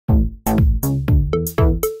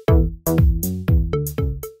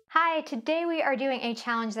Hi, today we are doing a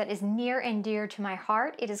challenge that is near and dear to my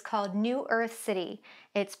heart. It is called New Earth City.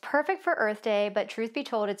 It's perfect for Earth Day, but truth be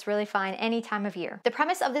told, it's really fine any time of year. The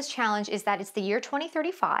premise of this challenge is that it's the year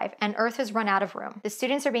 2035 and Earth has run out of room. The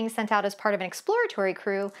students are being sent out as part of an exploratory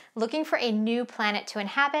crew looking for a new planet to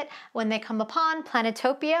inhabit when they come upon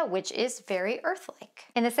Planetopia, which is very Earth-like.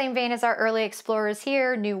 In the same vein as our early explorers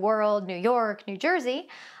here, New World, New York, New Jersey,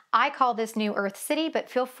 I call this New Earth City, but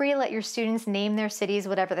feel free to let your students name their cities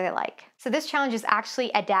whatever they like. So this challenge is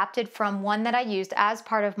actually adapted from one that I used as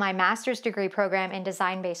part of my master's degree program in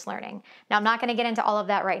design-based learning. Now, I'm not going to get into all of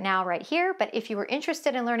that right now, right here, but if you were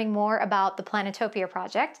interested in learning more about the Planetopia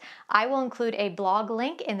project, I will include a blog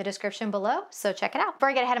link in the description below, so check it out. Before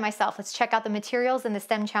I get ahead of myself, let's check out the materials in the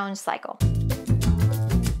STEM challenge cycle.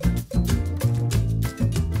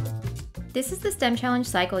 This is the STEM challenge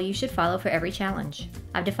cycle you should follow for every challenge.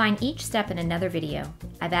 I've defined each step in another video.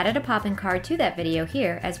 I've added a pop-in card to that video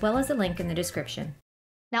here, as well as a link in the description.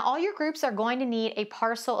 Now, all your groups are going to need a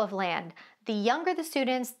parcel of land. The younger the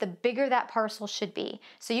students, the bigger that parcel should be.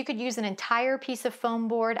 So you could use an entire piece of foam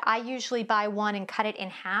board. I usually buy one and cut it in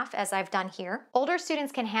half, as I've done here. Older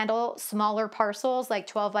students can handle smaller parcels like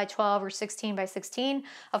 12 by 12 or 16 by 16.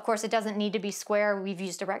 Of course, it doesn't need to be square. We've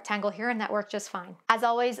used a rectangle here and that worked just fine. As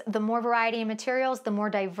always, the more variety in materials, the more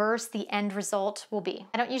diverse the end result will be.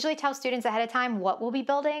 I don't usually tell students ahead of time what we'll be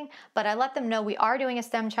building, but I let them know we are doing a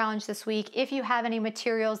STEM challenge this week. If you have any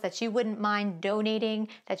materials that you wouldn't mind donating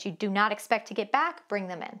that you do not expect to get back, bring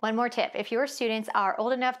them in. One more tip, if your students are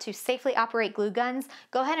old enough to safely operate glue guns,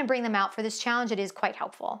 go ahead and bring them out for this challenge. It is quite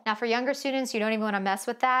helpful. Now for younger students, you don't even want to mess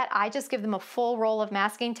with that. I just give them a full roll of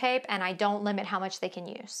masking tape and I don't limit how much they can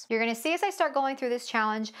use. You're going to see as I start going through this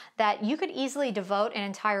challenge that you could easily devote an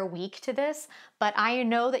entire week to this, but I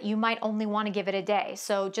know that you might only want to give it a day.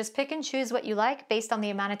 So just pick and choose what you like based on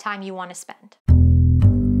the amount of time you want to spend.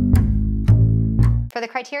 For the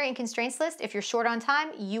criteria and constraints list, if you're short on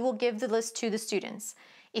time, you will give the list to the students.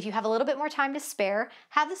 If you have a little bit more time to spare,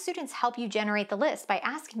 have the students help you generate the list by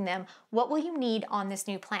asking them, what will you need on this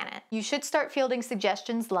new planet? You should start fielding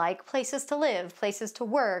suggestions like places to live, places to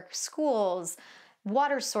work, schools,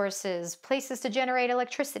 water sources, places to generate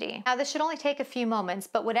electricity. Now this should only take a few moments,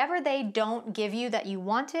 but whatever they don't give you that you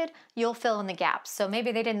wanted, you'll fill in the gaps. So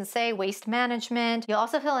maybe they didn't say waste management. You'll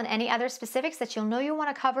also fill in any other specifics that you'll know you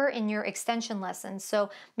want to cover in your extension lessons.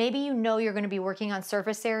 So maybe you know you're going to be working on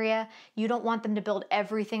surface area. You don't want them to build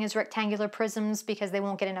everything as rectangular prisms because they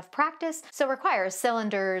won't get enough practice. So it requires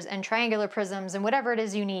cylinders and triangular prisms and whatever it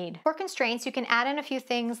is you need. For constraints, you can add in a few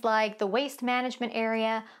things like the waste management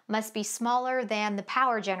area must be smaller than the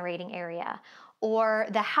power generating area, or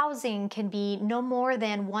the housing can be no more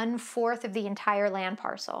than 1/4 of the entire land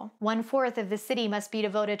parcel. 1/4 of the city must be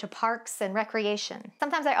devoted to parks and recreation.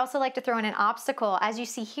 Sometimes I also like to throw in an obstacle. As you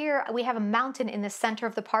see here, we have a mountain in the center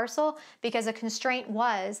of the parcel because a constraint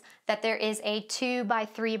was that there is a 2 by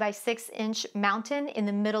 3 by 6 inch mountain in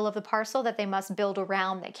the middle of the parcel that they must build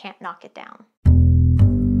around. They can't knock it down.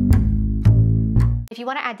 If you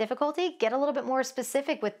want to add difficulty, get a little bit more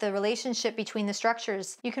specific with the relationship between the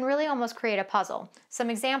structures. You can really almost create a puzzle. Some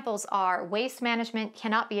examples are waste management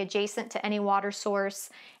cannot be adjacent to any water source,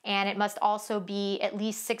 and it must also be at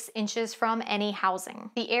least 6 inches from any housing.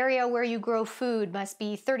 The area where you grow food must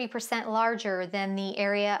be 30% larger than the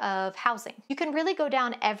area of housing. You can really go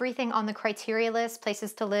down everything on the criteria list,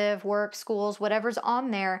 places to live, work, schools, whatever's on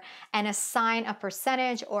there, and assign a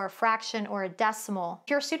percentage or a fraction or a decimal.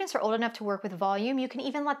 If your students are old enough to work with volume, you can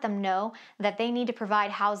even let them know that they need to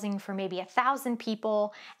provide housing for maybe 1,000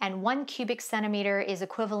 people and 1 cubic centimeter is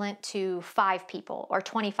equivalent to 5 people or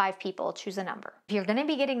 25 people, choose a number. If you're going to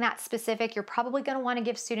be getting that specific, you're probably going to want to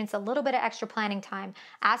give students a little bit of extra planning time.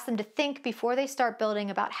 Ask them to think before they start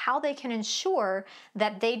building about how they can ensure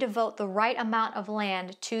that they devote the right amount of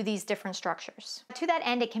land to these different structures. To that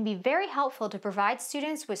end, it can be very helpful to provide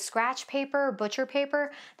students with scratch paper, butcher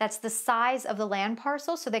paper, that's the size of the land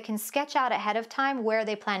parcel so they can sketch out ahead of time where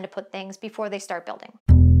they plan to put things before they start building.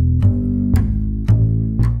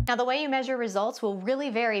 Now, the way you measure results will really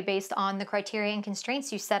vary based on the criteria and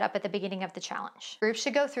constraints you set up at the beginning of the challenge. Groups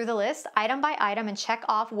should go through the list item by item and check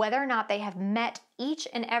off whether or not they have met each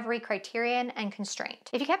and every criterion and constraint.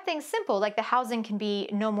 If you kept things simple, like the housing can be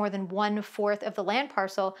no more than 1/4 of the land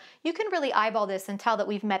parcel, you can really eyeball this and tell that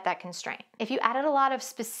we've met that constraint. If you added a lot of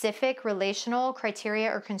specific relational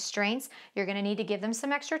criteria or constraints, you're going to need to give them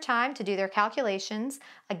some extra time to do their calculations.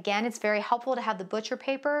 Again, it's very helpful to have the butcher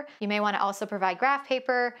paper. You may want to also provide graph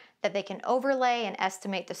paper that they can overlay and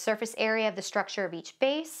estimate the surface area of the structure of each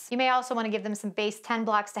base. You may also want to give them some base 10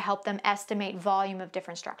 blocks to help them estimate volume of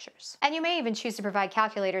different structures. And you may even choose to provide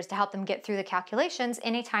calculators to help them get through the calculations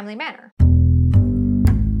in a timely manner.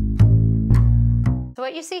 So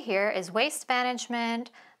what you see here is waste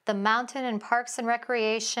management, the mountain and parks and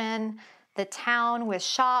recreation, the town with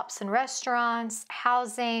shops and restaurants,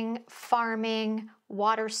 housing, farming,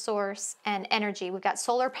 water source, and energy. We've got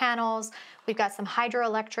solar panels, we've got some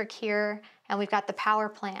hydroelectric here, and we've got the power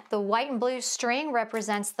plant. The white and blue string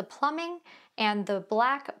represents the plumbing, and the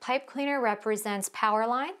black pipe cleaner represents power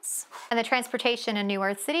lines. And the transportation in New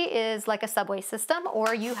Earth City is like a subway system,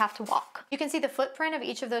 or you have to walk. You can see the footprint of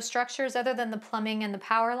each of those structures other than the plumbing and the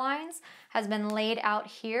power lines has been laid out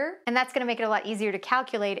here. And that's gonna make it a lot easier to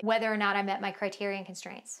calculate whether or not I met my criteria and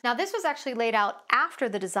constraints. Now this was actually laid out after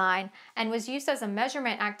the design and was used as a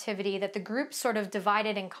measurement activity that the group sort of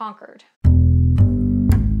divided and conquered.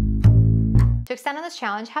 To extend on this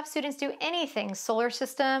challenge, have students do anything solar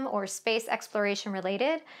system or space exploration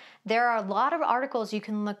related. There are a lot of articles you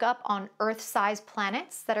can look up on Earth-sized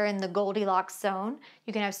planets that are in the Goldilocks zone.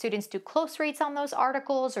 You can have students do close reads on those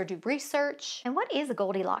articles or do research. And what is a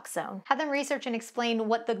Goldilocks zone? Have them research and explain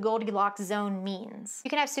what the Goldilocks zone means. You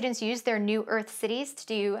can have students use their New Earth cities to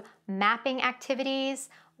do mapping activities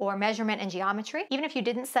or measurement and geometry. Even if you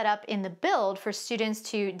didn't set up in the build for students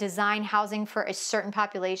to design housing for a certain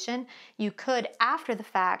population, you could, after the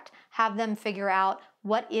fact, have them figure out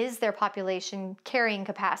what is their population carrying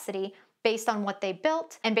capacity based on what they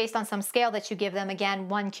built and based on some scale that you give them. Again,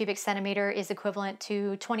 1 cubic centimeter is equivalent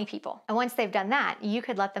to 20 people. And once they've done that, you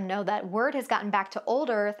could let them know that word has gotten back to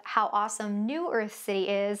old Earth, how awesome New Earth City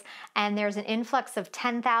is, and there's an influx of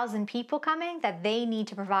 10,000 people coming that they need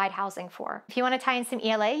to provide housing for. If you want to tie in some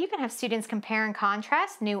ELA, you can have students compare and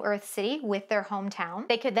contrast New Earth City with their hometown.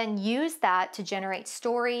 They could then use that to generate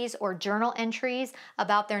stories or journal entries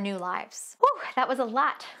about their new lives. Whew, that was a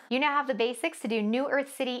lot. You now have the basics to do New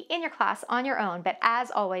Earth City in your class on your own, but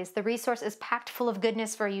as always, the resource is packed full of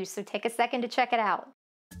goodness for you, so take a second to check it out.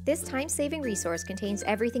 This time-saving resource contains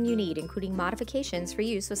everything you need, including modifications for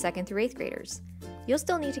use with 2nd through 8th graders. You'll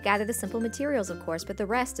still need to gather the simple materials, of course, but the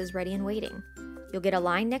rest is ready and waiting. You'll get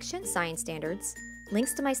aligned next-gen science standards,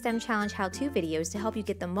 links to my STEM Challenge how-to videos to help you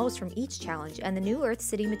get the most from each challenge, and the New Earth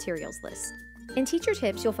City materials list. In teacher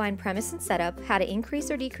tips, you'll find premise and setup, how to increase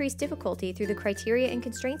or decrease difficulty through the criteria and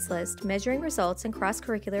constraints list, measuring results, and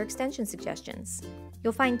cross-curricular extension suggestions.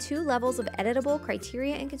 You'll find 2 levels of editable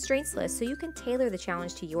criteria and constraints lists so you can tailor the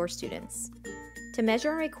challenge to your students. To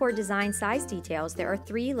measure and record design size details, there are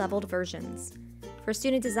 3 leveled versions. For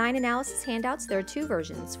student design analysis handouts, there are 2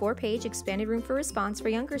 versions, 4-page expanded room for response for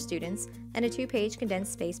younger students, and a 2-page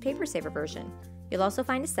condensed space paper saver version. You'll also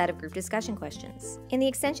find a set of group discussion questions. In the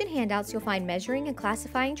extension handouts, you'll find measuring and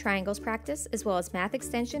classifying triangles practice, as well as math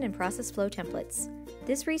extension and process flow templates.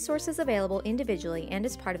 This resource is available individually and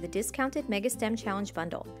as part of the discounted Mega STEM Challenge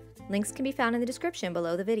bundle. Links can be found in the description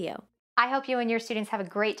below the video. I hope you and your students have a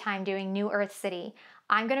great time doing New Earth City.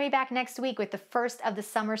 I'm going to be back next week with the first of the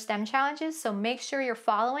summer STEM challenges, so make sure you're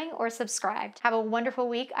following or subscribed. Have a wonderful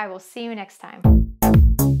week. I will see you next time.